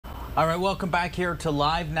All right, welcome back here to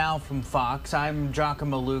Live Now from Fox. I'm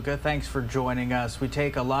Giacomo Luca. Thanks for joining us. We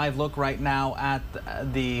take a live look right now at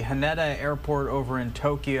the Haneda airport over in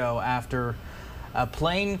Tokyo after a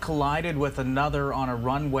plane collided with another on a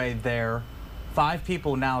runway there. 5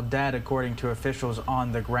 people now dead, according to officials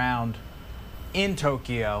on the ground in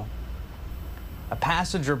Tokyo. A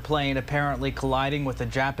passenger plane apparently colliding with a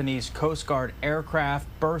Japanese Coast Guard aircraft,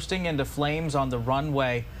 bursting into flames on the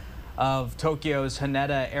runway of Tokyo's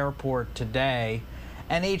Haneda airport today.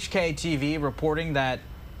 NHK TV reporting that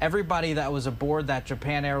everybody that was aboard that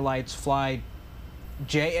Japan Airlines flight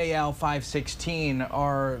JAL 516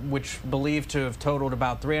 which believed to have totaled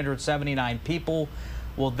about 379 people.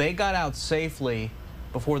 Well, they got out safely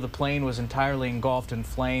before the plane was entirely engulfed in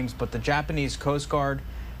flames, but the Japanese Coast Guard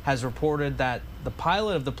has reported that the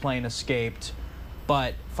pilot of the plane escaped,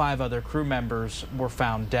 but 5 other crew members were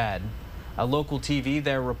found dead. A local TV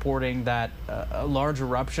there reporting that a large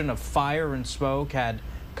eruption of fire and smoke had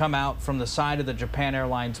come out from the side of the Japan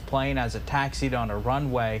Airlines plane as it taxied on a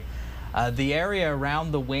runway. The area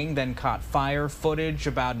around the wing then caught fire. Footage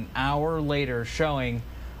about an hour later showing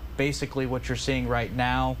basically what you're seeing right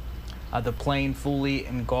now, the plane fully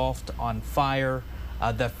engulfed on fire.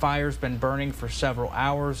 The fire's been burning for several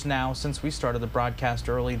hours now since we started the broadcast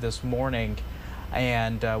early this morning,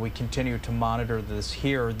 and we continue to monitor this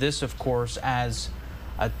here. This, of course, as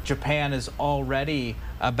Japan is already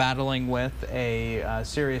battling with a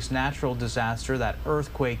serious natural disaster, that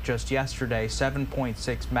earthquake just yesterday,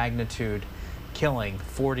 7.6 magnitude, killing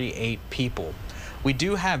 48 people. We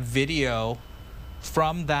do have video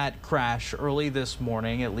from that crash early this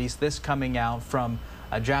morning, at least this coming out from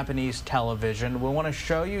Japanese television. We want to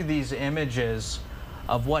show you these images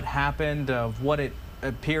of what happened, of what it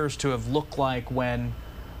appears to have looked like when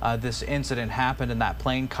this incident happened and that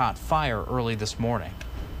plane caught fire early this morning.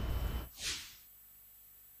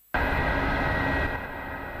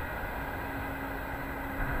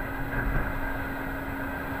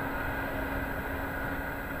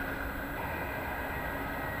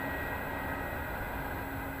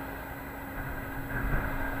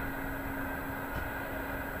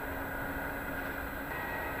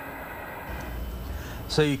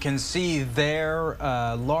 So you can see there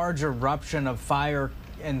a large eruption of fire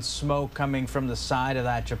and smoke coming from the side of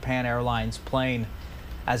that Japan Airlines plane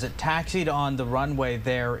as it taxied on the runway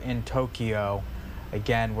there in Tokyo.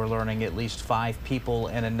 Again, we're learning at least 5 people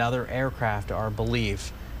in another aircraft are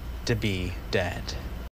believed to be dead.